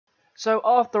So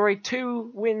after a 2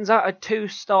 wins out of 2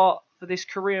 start for this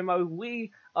career mode,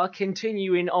 we are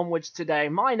continuing onwards today.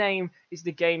 My name is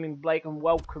The Gaming Blake and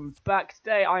welcome back.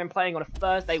 Today I am playing on a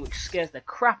Thursday, which scares the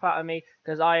crap out of me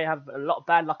because I have a lot of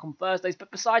bad luck on Thursdays.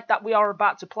 But besides that, we are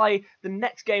about to play the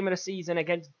next game of the season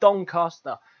against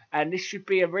Doncaster. And this should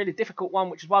be a really difficult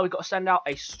one, which is why we've got to send out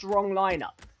a strong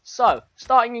lineup. So,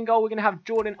 starting in goal, we're going to have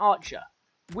Jordan Archer.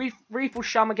 Reefel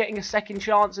Shammer getting a second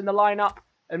chance in the lineup,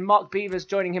 and Mark Beavers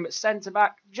joining him at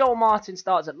centre-back. Joel Martin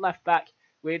starts at left-back,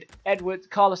 with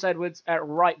Carlos Edwards at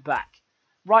right-back.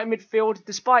 Right midfield,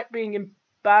 despite being in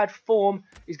bad form,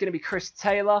 is going to be Chris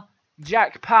Taylor,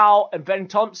 Jack Powell, and Ben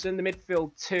Thompson, the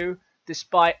midfield two,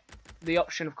 despite the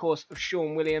option, of course, of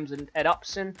Sean Williams and Ed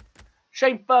Upson.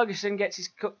 Shane Ferguson gets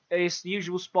his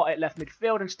usual spot at left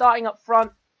midfield, and starting up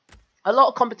front, a lot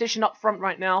of competition up front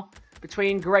right now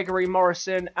between Gregory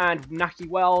Morrison and Naki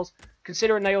Wells,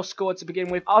 considering they all scored to begin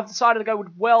with. I've decided to go with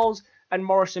Wells and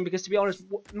Morrison because, to be honest,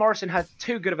 Morrison has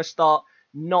too good of a start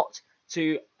not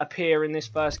to appear in this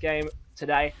first game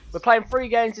today. We're playing 3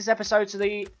 games this episode, so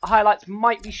the highlights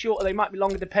might be shorter, they might be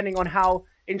longer, depending on how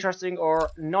interesting or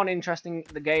non-interesting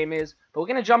the game is. But we're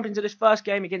going to jump into this first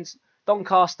game against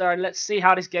Doncaster, and let's see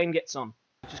how this game gets on.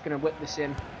 Just going to whip this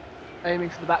in, aiming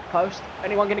for the back post.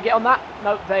 Anyone going to get on that?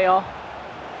 Nope, they are.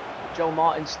 Joel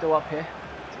Martin's still up here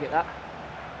to get that.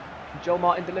 Can Joel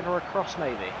Martin deliver a cross,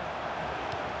 maybe?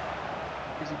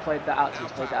 Has he played that out to?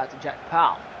 He's played that out to Jack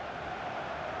Powell.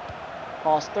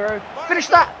 Pass through. Finish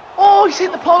that! Oh, he's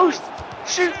hit the post!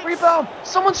 Shoot, rebound!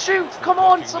 Someone shoot! Come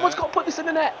on! Someone's got to put this in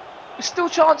the net! There's still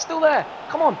chance, still there!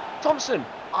 Come on, Thompson!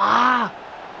 Ah!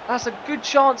 That's a good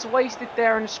chance wasted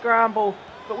there in the scramble.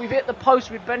 But we've hit the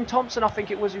post with Ben Thompson, I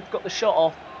think it was, who's got the shot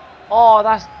off. Oh,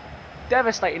 that's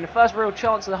devastating. The first real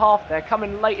chance of the half there,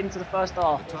 coming late into the first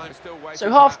half. So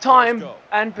half time,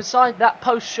 and beside that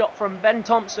post shot from Ben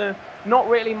Thompson, not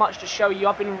really much to show you.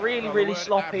 I've been really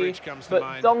sloppy,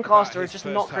 but Doncaster has just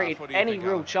not created any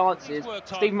real chances.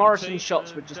 Steve Morrison's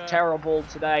shots were just terrible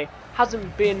today.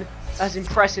 Hasn't been as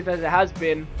impressive as it has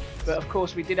been, but of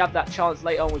course we did have that chance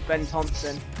late on with Ben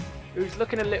Thompson, who's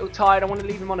looking a little tired. I want to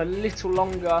leave him on a little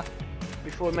longer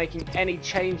before making any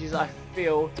changes. I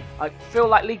feel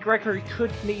like Lee Gregory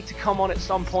could need to come on at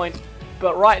some point,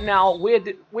 but right now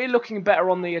we're looking better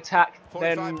on the attack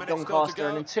than Doncaster,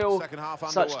 and until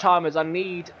such time as I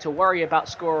need to worry about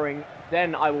scoring,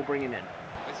 then I will bring him in.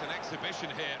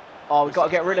 Oh, we've got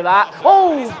to get rid of that.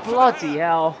 Oh, bloody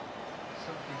hell.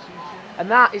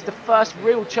 And that is the first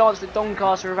real chance that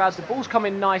Doncaster have had. The ball's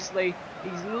coming nicely.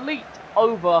 He's leaped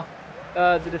over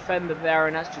the defender there,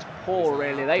 and that's just poor,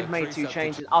 really. They've made 2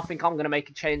 changes. I think I'm going to make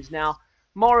a change now.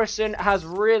 Morrison has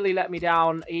really let me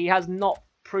down. He has not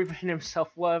proven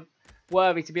himself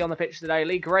worthy to be on the pitch today.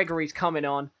 Lee Gregory's coming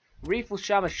on. Reefel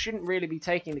Shammer shouldn't really be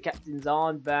taking the captain's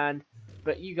armband,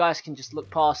 but you guys can just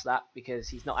look past that because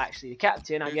he's not actually the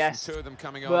captain, I guess.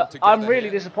 But I'm really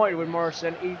disappointed with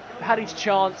Morrison. He had his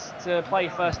chance to play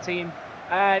first team,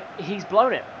 and he's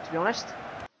blown it, to be honest.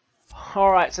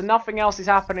 Alright, so nothing else is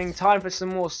happening. Time for some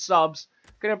more subs.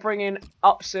 Going to bring in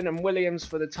Upson and Williams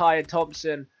for the tired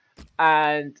Thompson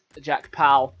and Jack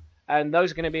Powell. And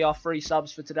those are going to be our 3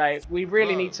 subs for today. We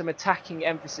really need some attacking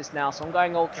emphasis now, so I'm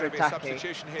going ultra attacking.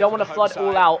 Don't want to flood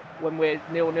all out when we're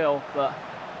 0-0, but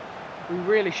we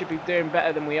really should be doing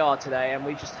better than we are today, and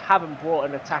we just haven't brought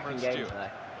an attacking game today.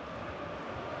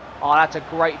 Oh, that's a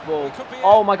great ball.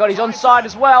 Oh my god, he's onside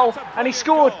as well. And he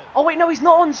scored. Oh wait, no, he's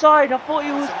not onside. I thought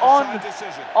he was on.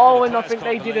 Oh, and I think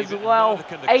they did as well.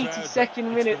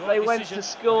 82nd minute, they went to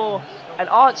score. And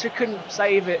Archer couldn't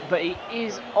save it, but he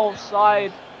is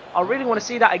offside. I really want to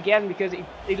see that again because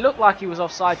he looked like he was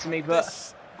offside to me,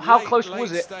 but how close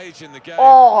was it?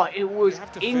 Oh, it was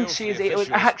inches. It was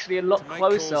actually a lot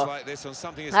closer.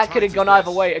 That could have gone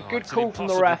either way. A good call from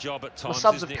the ref. My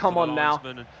subs have come on now.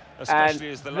 And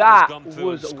that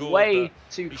was way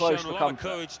too close for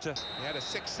comfort.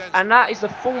 And that is the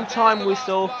full-time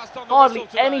whistle. Hardly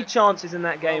any chances in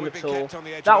that game at all.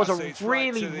 That was a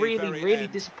really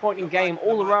disappointing game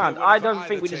all around. I don't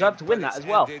think we deserved to win that as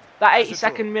well. That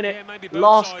 82nd minute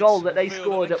last goal that they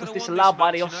scored that was disallowed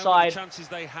by the offside,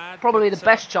 probably the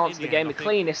best chance of the game, the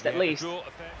cleanest at least.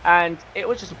 And it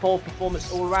was just a poor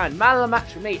performance all around. Man of the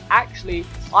match for me, actually,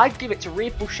 I'd give it to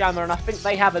Reefel Shammer, and I think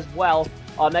they have as well.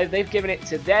 Oh no, they've given it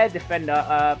to their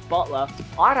defender, Butler.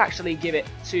 I'd actually give it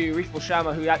to Reefel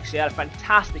Shammer, who actually had a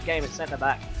fantastic game at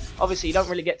centre-back. Obviously, you don't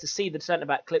really get to see the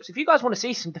centre-back clips. If you guys want to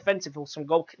see some defensive or some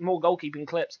more goalkeeping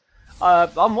clips,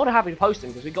 I'm more than happy to post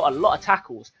them because we've got a lot of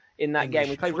tackles in that game.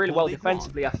 We played really well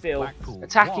defensively, I feel.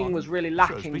 Attacking was really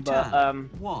lacking, but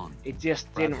it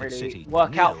just didn't really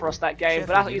work out for us that game.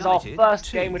 But that is our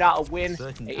first game without a win.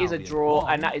 It is a draw,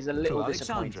 and that is a little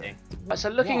disappointing. So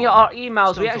looking at our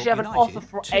emails, we actually have an offer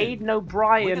for Aidan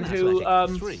O'Brien, who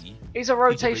is a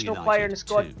rotational player in the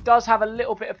squad, does have a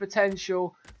little bit of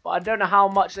potential, but I don't know how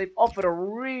much. They've offered a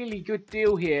really good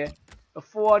deal here of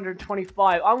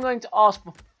 425. I'm going to ask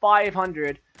for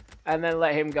 500 and then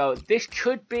let him go. This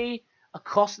could be a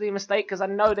costly mistake because I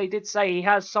know they did say he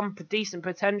has some decent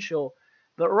potential,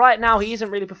 but right now he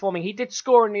isn't really performing. He did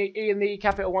score in the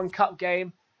Capital One Cup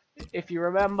game, if you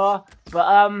remember, but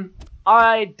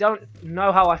I don't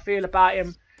know how I feel about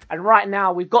him. And right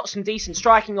now we've got some decent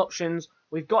striking options.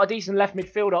 We've got a decent left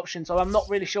midfield option, so I'm not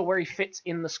really sure where he fits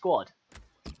in the squad.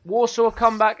 Warsaw have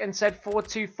come back and said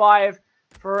 425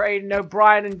 for Aidan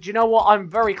O'Brien, and do you know what? I'm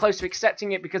very close to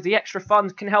accepting it because the extra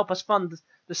funds can help us fund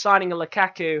the signing of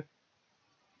Lukaku.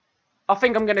 I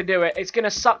think I'm going to do it. It's going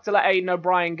to suck to let Aidan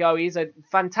O'Brien go. He's a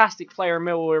fantastic player in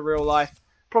Millwall in real life.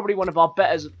 Probably one of our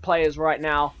better players right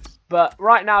now. But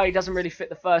right now he doesn't really fit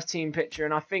the first team picture,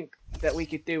 and I think that we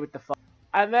could do with the funds.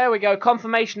 And there we go.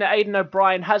 Confirmation that Aidan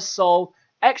O'Brien has sold.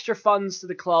 Extra funds to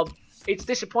the club. It's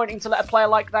disappointing to let a player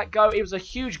like that go. It was a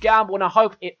huge gamble, and I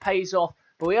hope it pays off.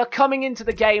 But we are coming into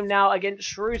the game now against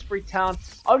Shrewsbury Town.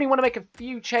 I only want to make a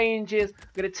few changes. I'm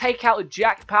going to take out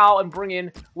Jack Powell and bring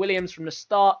in Williams from the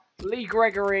start. Lee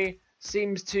Gregory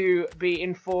seems to be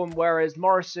in form, whereas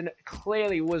Morrison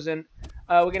clearly wasn't.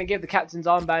 We're going to give the captain's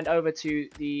armband over to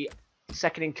the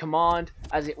second in command,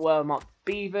 as it were, Mark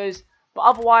Beavers. But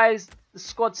otherwise, the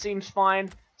squad seems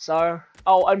fine. So,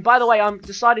 oh, and by the way, I'm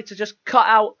decided to just cut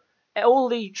out all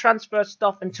the transfer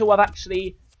stuff until I've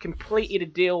actually completed a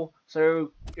deal.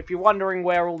 So if you're wondering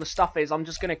where all the stuff is, I'm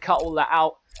just going to cut all that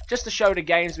out just to show the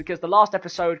games because the last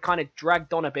episode kind of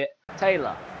dragged on a bit.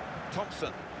 Taylor.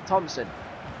 Thompson.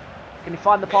 Can he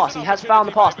find the pass? He has found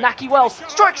the pass. Naki Wells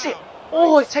strikes it.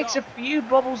 Oh, it takes a few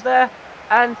bobbles there.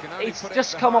 And it's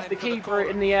just come off the keeper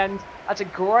in the end. That's a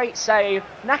great save.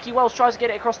 Naki Wells tries to get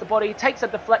it across the body. Takes a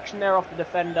deflection there off the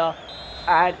defender.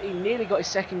 And he nearly got his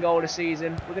second goal of the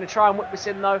season. We're going to try and whip this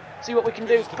in though. See what we can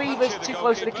do. Beavers too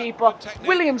close to the keeper.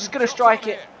 Williams is going to strike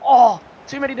it. Oh,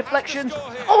 too many deflections.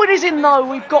 Oh, it is in though.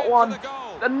 We've got one.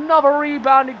 Another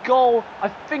rebounded goal. I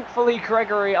think for Lee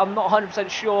Gregory. I'm not 100%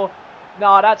 sure.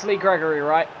 No, that's Lee Gregory,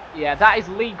 right? Yeah, that is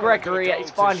Lee Gregory.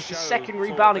 It's fine. It's his second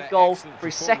rebounded goal for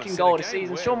his second goal of the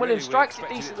season. Sean Williams strikes it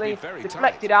decently,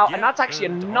 deflected out, and that's actually a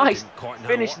nice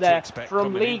finish there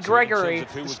from Lee Gregory.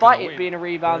 Despite it being a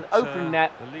rebound, open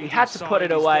net, he had to put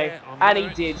it away, and he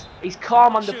did. He's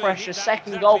calm under pressure.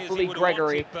 Second goal for Lee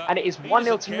Gregory, and it is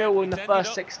 1-0 to Millwall in the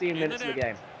first 16 minutes of the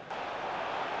game.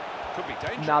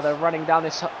 Now they're running down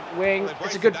this wing.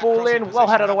 It's a good ball in. Well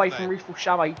headed away from Rifle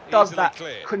Shama. He does that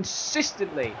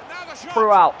consistently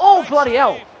throughout. Oh, bloody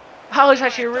hell. That was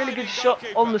actually a really good shot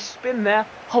on the spin there.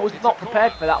 I was not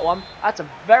prepared for that one. That's a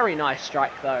very nice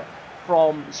strike, though,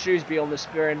 from Shrewsbury on the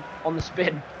spin.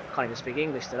 Can't even speak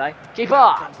English today.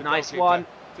 Keeper! Nice one.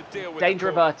 Danger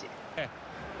averted.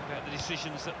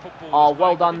 Oh,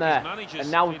 well done there. And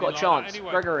now we've got a chance.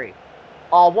 Gregory.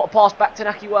 Oh, what a pass back to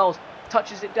Naki Wells.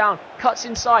 Touches it down, cuts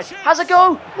inside, has a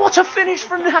go. What a finish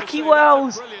from Naki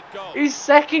Wells! His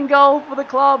second goal for the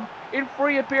club in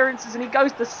 3 appearances, and he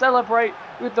goes to celebrate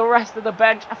with the rest of the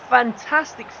bench. A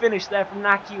fantastic finish there from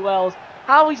Naki Wells.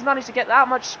 How he's managed to get that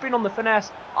much spin on the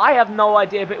finesse, I have no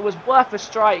idea, but it was worth a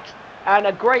strike. And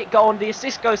a great goal, and the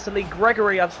assist goes to Lee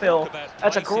Gregory, I feel.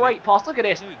 That's a great pass. Look at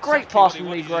this. Great pass from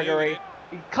Lee Gregory.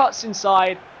 He cuts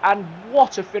inside, and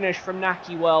what a finish from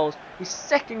Naki Wells. His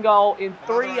second goal in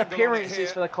 3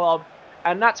 appearances for the club,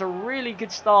 and that's a really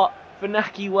good start for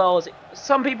Naki Wells.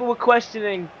 Some people were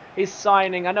questioning his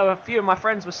signing. I know a few of my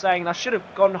friends were saying I should have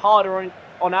gone harder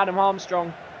on Adam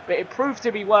Armstrong, but it proved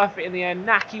to be worth it in the end.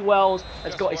 Naki Wells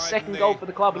has got his second goal for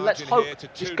the club, and let's hope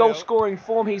this goal-scoring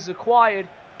form he's acquired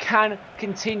can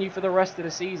continue for the rest of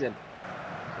the season.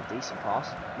 A decent pass.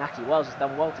 Naki Wells has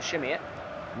done well to shimmy it.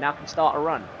 Now can start a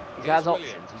run. He has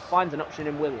options. He finds an option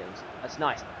in Williams. That's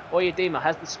nice. Oyedema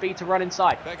has the speed to run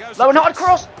inside. Low and hard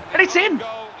cross, and it's in.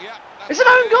 It's an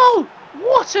own goal.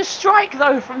 What a strike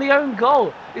though from the own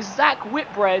goal. It's Zach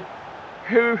Whitbread,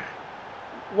 who,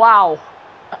 wow,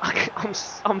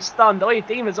 I'm stunned.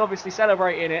 Oyedema's obviously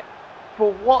celebrating it,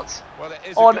 but what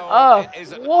on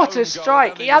earth? What a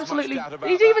strike! He absolutely,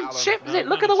 he even chips it.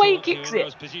 Look at the way he kicks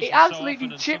it. He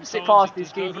absolutely chips it past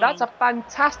his keeper. That's a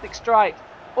fantastic strike.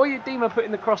 Oyedema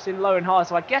putting the cross in low and hard,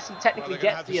 so I guess he technically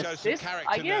gets the assist,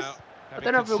 I guess. I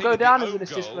don't know if he'll go down as an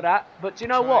assist for that, but do you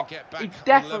know what? He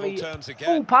definitely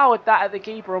full-powered that at the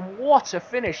keeper, and what a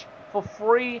finish for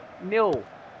 3-0.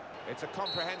 It's a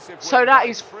comprehensive So win that by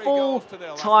is 3 full goals to nil.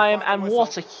 That's the time, final and whistle.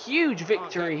 what a huge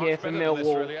victory here for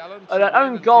Millwall. Really, Alan. An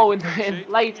own Win goal and in, keep a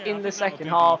clean late sheet. in the I think that'll second be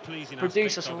half the pleasing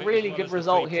produced us aspect a of it, really as well good as the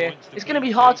result 3 here. points, the It's going to be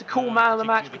clean hard to sheet, call man of the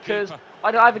match particularly the because keeper.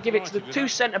 I'd either give it to the Delighted with 2 that.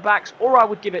 centre-backs or I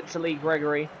would give it to Lee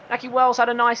Gregory. Naki Wells had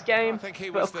a nice game, I think he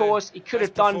but was of course he could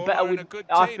have best done better performer in with, a good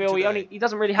I team feel today. he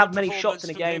doesn't really Good have many shots performance in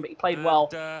a from game, him, but he played and, well.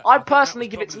 I I'd think that personally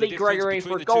was give it to probably Lee the difference Gregory for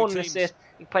between a the goal two and an teams. assist.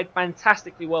 He played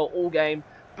fantastically well all game,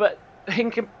 but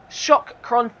in shock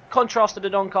contrast to the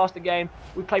Doncaster game,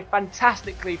 we played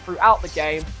fantastically throughout the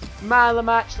game. Man of the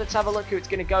match, let's have a look who it's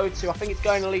going to go to. I think it's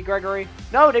going to Lee Gregory.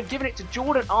 No, they've given it to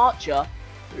Jordan Archer,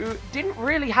 who didn't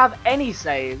really have any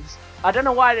saves. I don't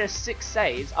know why there's 6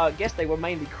 saves. I guess they were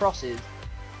mainly crosses.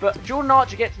 But Jordan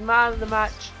Archer gets man of the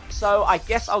match, so I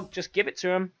guess I'll just give it to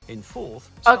him. In fourth,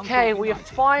 Okay, we have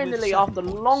finally, after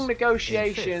long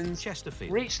negotiations,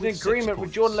 reached an agreement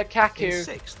with Jordan Lukaku,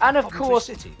 and of course,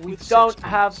 we don't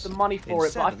have the money for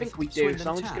it, but I think we do,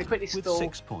 so I'm just going to quickly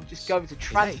stall, just go over to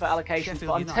transfer allocations,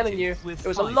 but I'm telling you, it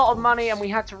was a lot of money, and we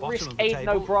had to risk Aidan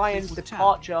O'Brien's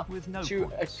departure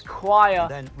to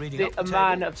acquire a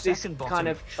man of this kind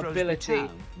of ability,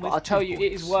 but I'll tell you,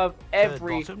 it is worth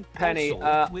every penny.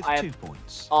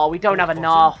 Oh, we don't have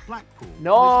enough.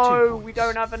 No, we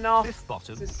don't have enough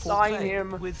to sign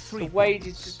him. The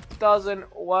wages just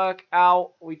doesn't work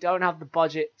out. We don't have the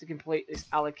budget to complete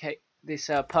this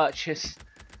purchase.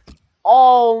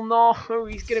 Oh no,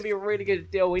 he's going to be a really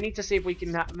good deal. We need to see if we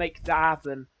can make that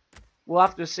happen. We'll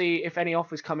have to see if any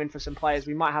offers come in for some players.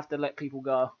 We might have to let people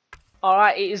go.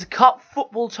 Alright, it is cup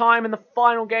football time in the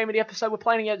final game of the episode. We're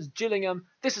playing against Gillingham.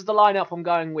 This is the lineup I'm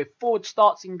going with. Forward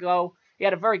starts in goal. He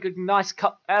had a very good,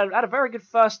 had a very good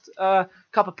first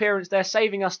cup appearance there,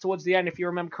 saving us towards the end, if you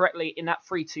remember correctly, in that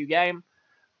 3-2 game.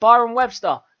 Byron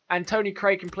Webster and Tony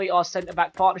Craig complete our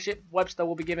centre-back partnership. Webster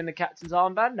will be given the captain's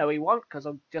armband. No, he won't, because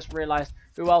I've just realised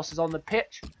who else is on the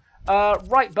pitch.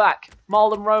 Right back,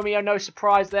 Marlon Romeo, no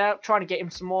surprise there, trying to get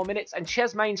him some more minutes. And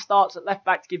Ches Main starts at left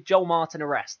back to give Joel Martin a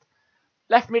rest.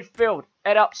 Left midfield,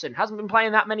 Ed Upson. Hasn't been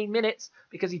playing that many minutes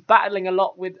because he's battling a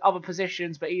lot with other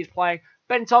positions, but he is playing.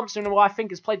 Ben Thompson, who I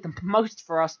think has played the most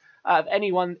for us of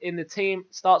anyone in the team,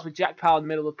 starts with Jack Powell in the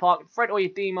middle of the park. Fred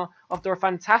Oyedema, after a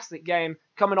fantastic game,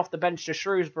 coming off the bench to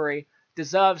Shrewsbury,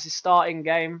 deserves his starting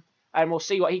game, and we'll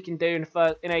see what he can do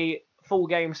in a full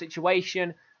game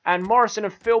situation. And Morrison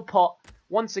and Philpott,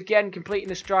 once again, completing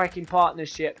the striking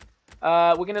partnership.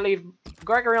 We're going to leave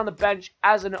Gregory on the bench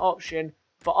as an option,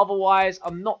 but otherwise,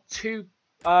 I'm not too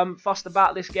fussed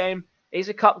about this game. It's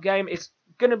a cup game. It's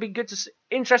going to be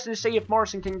interesting to see if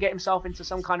Morrison can get himself into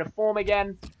some kind of form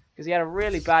again, because he had a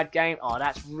really bad game. Oh,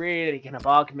 that's really going to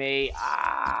bug me.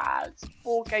 It's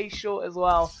 4K short as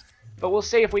well. But we'll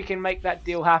see if we can make that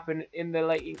deal happen in the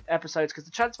late episodes, because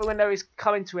the transfer window is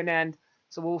coming to an end,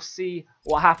 so we'll see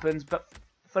what happens. But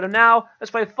for now, let's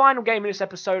play the final game in this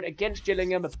episode against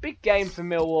Gillingham, a big game for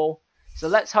Millwall. So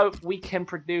let's hope we can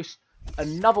produce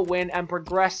another win and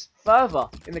progress further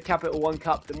in the Capital One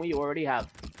Cup than we already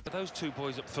have. But those two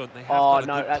boys up front, they have got a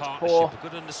good that's partnership, poor. a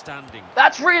good understanding.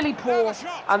 That's really poor.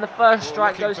 And the first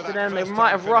strike goes to them. They might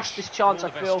have rushed this chance,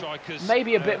 I feel.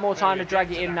 Maybe a bit more time to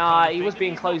drag it in. Nah, he was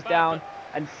being closed down.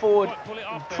 And Ford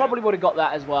probably would have got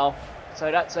that as well.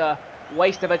 So that's a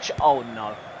waste of a oh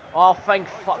no. Oh, thank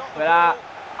fuck for that.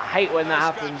 I hate when that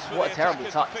happens. What a terrible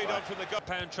touch.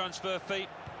 £1 transfer fee.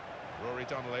 Rory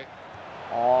Donnelly.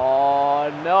 Oh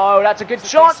no, that's a good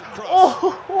shot.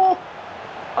 Oh,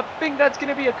 I think that's going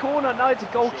to be a corner. No, it's a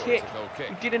goal kick.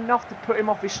 He did enough to put him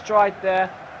off his stride there.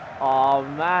 Oh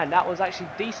man, that was actually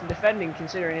decent defending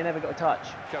considering he never got a touch.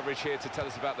 Coverage here to tell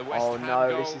us about the West Oh Ham no,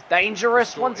 goal. this is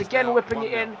dangerous. Once again whipping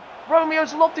it in.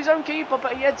 Romeo's lobbed his own keeper,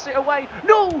 but he heads it away.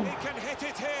 No! He can hit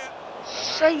it here.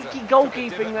 Shaky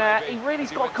goalkeeping there. He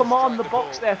really's got to command the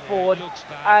box there forward,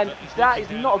 and that is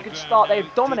not a good start.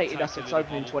 They've dominated us since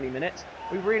opening 20 minutes.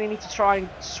 We really need to try and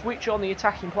switch on the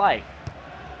attacking play.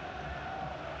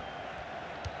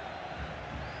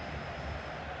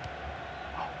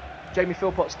 Jamie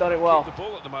Philpott's done it well.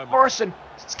 Morrison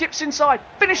skips inside.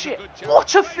 Finish it.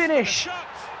 What a finish!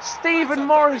 Stephen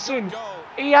Morrison.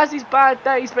 He has his bad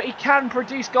days, but he can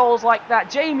produce goals like that.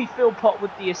 Jamie Philpott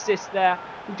with the assist there,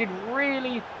 who did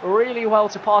really, really well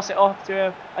to pass it off to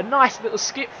him. A nice little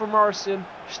skip from Morrison,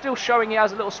 still showing he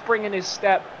has a little spring in his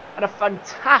step, and a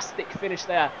fantastic finish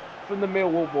there from the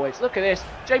Millwall boys. Look at this.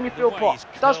 Jamie Philpott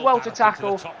does well to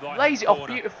tackle, lays it off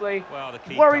beautifully.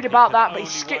 Worried about that, but he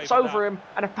skips over him,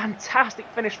 and a fantastic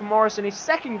finish from Morrison. His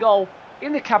second goal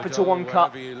in the Capital One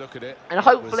Cup, and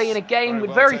hopefully in a game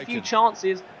with very few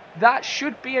chances, that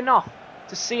should be enough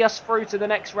to see us through to the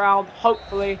next round,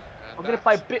 hopefully. I'm going to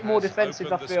play a bit more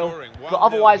defensive, I feel. But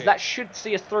otherwise, that should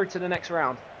see us through to the next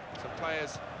round. Some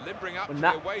players limbering up for And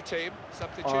that, the away team.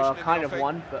 Substitution kind of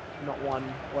won, but not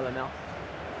won well enough.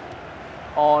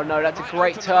 Oh no, that's a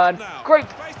great turn. Great.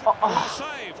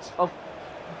 What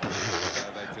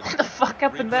the fuck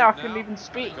happened there? I couldn't even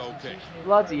speak.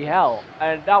 Bloody hell.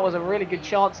 And that was a really good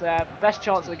chance there. Best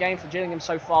chance of the game for Gillingham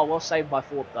so far. Well saved by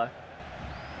Ford though.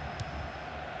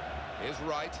 Here's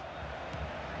right.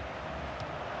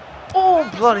 Oh,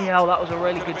 bloody hell, that was a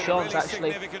really good chance,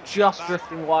 actually. Just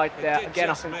drifting wide there. Again,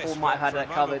 I think Ford might have had that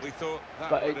covered.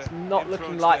 But it's not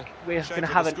looking like we're going to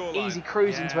have an easy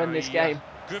cruising to end this game.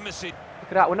 Look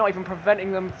at that, we're not even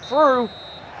preventing them through.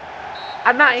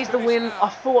 And that is the win. I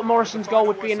thought Morrison's goal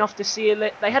would be enough to seal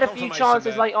it. They had a few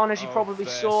chances late on, as you probably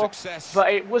saw,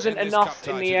 but it wasn't enough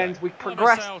in the end. We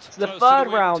progressed to the third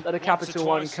round of the Capital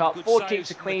One Cup. Ford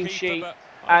keeps a clean sheet,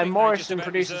 and Morrison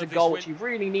produces a goal which he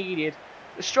really needed.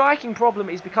 The striking problem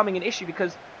is becoming an issue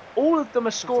because all of them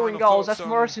are scoring goals. That's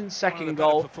Morrison's second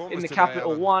goal in the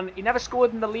Capital One. He never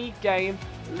scored in the league game.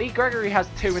 Lee Gregory has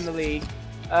 2 in the league,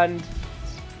 and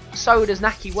so does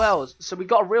Naki Wells. So we've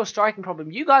got a real striking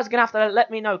problem. You guys are going to have to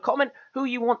let me know. Comment who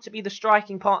you want to be the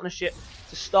striking partnership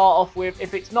to start off with.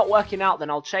 If it's not working out, then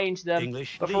I'll change them.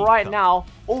 But for right now,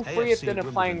 all 3 of them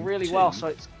are playing really well, so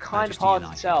it's kind of hard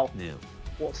to tell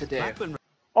what to do.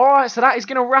 Alright, so that is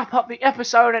going to wrap up the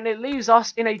episode, and it leaves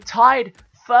us in a tied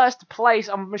first place.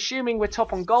 I'm assuming we're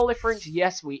top on goal difference.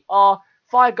 Yes, we are.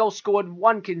 5 goals scored,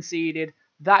 1 conceded.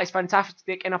 That is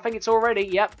fantastic, and I think it's already,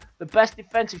 yep, the best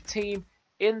defensive team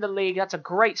in the league. That's a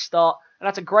great start, and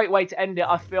that's a great way to end it,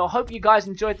 I feel. Hope you guys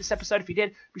enjoyed this episode. If you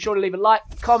did, be sure to leave a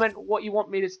like, comment what you want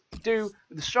me to do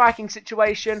with the striking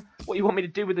situation, what you want me to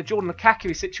do with the Jordan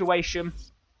Lukaku situation,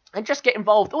 and just get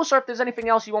involved. Also, if there's anything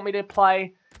else you want me to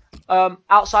play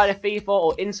outside of FIFA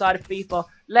or inside of FIFA,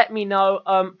 let me know.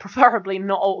 Preferably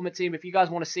not Ultimate Team. If you guys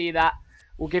want to see that,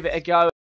 we'll give it a go.